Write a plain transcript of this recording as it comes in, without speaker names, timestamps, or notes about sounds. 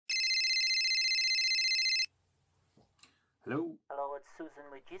Hello? Hello, it's Susan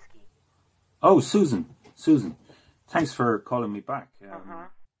Wojcicki. Oh, Susan. Thanks for calling me back.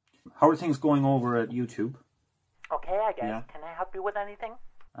 How are things going over at YouTube? Okay, I guess. Yeah. Can I help you with anything?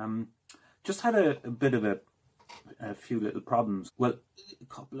 Just had a bit of a few little problems. Well, a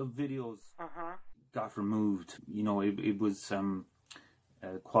couple of videos got removed. You know, it was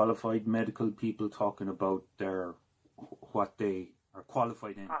qualified medical people talking about what they are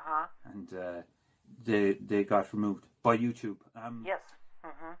qualified in, and they got removed by YouTube. Yes.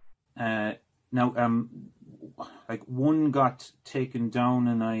 Now, like one got taken down,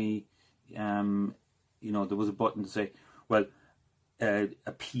 and I, there was a button to say, well,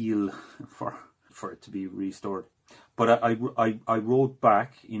 appeal for it to be restored. But I wrote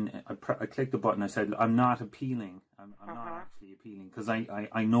back I clicked the button. I said, I'm not appealing. I'm not actually appealing, because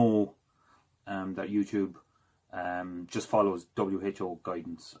I know that YouTube just follows WHO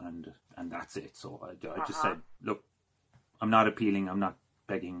guidance, and that's it. So I just said, look, I'm not appealing. I'm not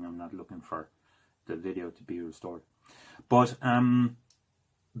begging. I'm not looking for the video to be restored. But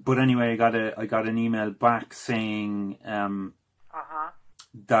anyway, I got an email back saying that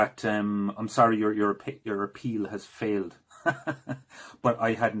I'm sorry, your appeal has failed. But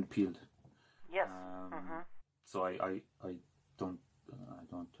I hadn't appealed. Yes. So I don't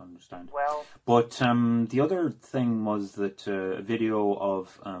understand. Well, but the other thing was that a video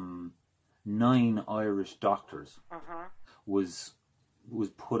of 9 Irish doctors was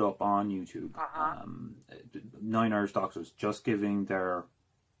put up on YouTube. 9 Irish doctors just giving their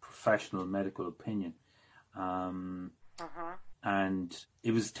professional medical opinion, and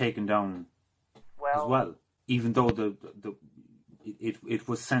it was taken down as well, even though it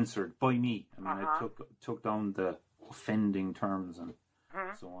was censored by me. I mean, I took down the offending terms and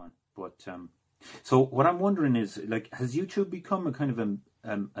so on. But so what I'm wondering is, like, has YouTube become a kind of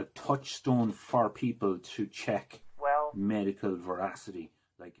a touchstone for people to check medical veracity?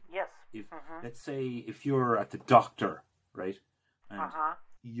 Like, yes. If let's say if you're at the doctor, right, and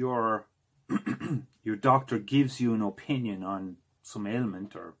your doctor gives you an opinion on some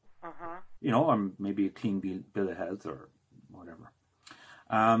ailment, or or maybe a clean bill of health or whatever.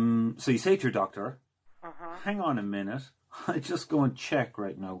 So you say to your doctor, hang on a minute, I just go and check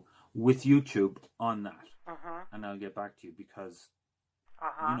right now with YouTube on that, and I'll get back to you, because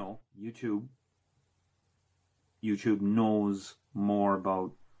YouTube knows more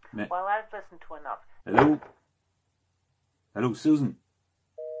about well, I've listened to enough. Hello, Susan.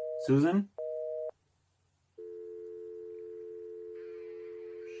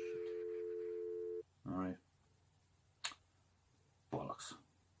 All right.